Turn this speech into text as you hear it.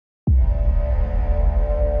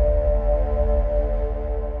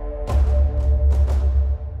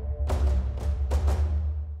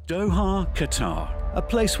Doha, Qatar, a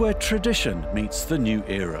place where tradition meets the new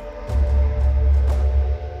era.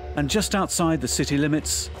 And just outside the city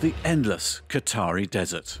limits, the endless Qatari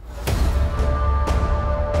desert.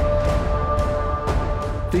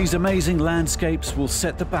 These amazing landscapes will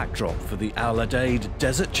set the backdrop for the Adaid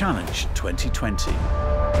Desert Challenge 2020.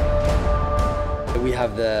 We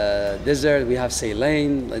have the desert, we have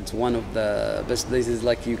Ceylon. It's one of the best places,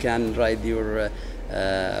 like you can ride your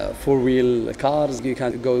four-wheel cars. You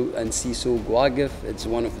can go and see Souq Waqif. It's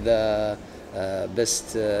one of the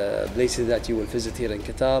best places that you will visit here in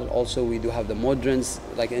Qatar. Also, we do have the moderns,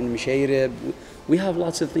 like in Mishayrib. We have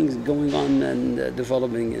lots of things going on and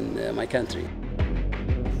developing in my country.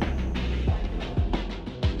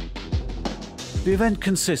 The event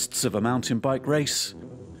consists of a mountain bike race,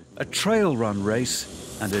 a trail run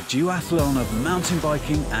race, and a duathlon of mountain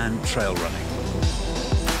biking and trail running.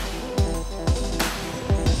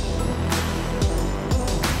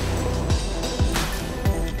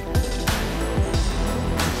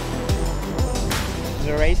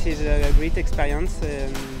 The race is a great experience.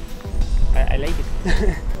 I like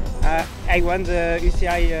it. I won the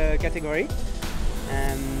UCI category.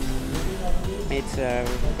 It's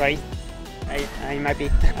great. I'm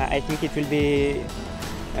happy. I think it will be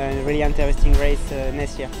a really interesting race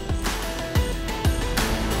next year.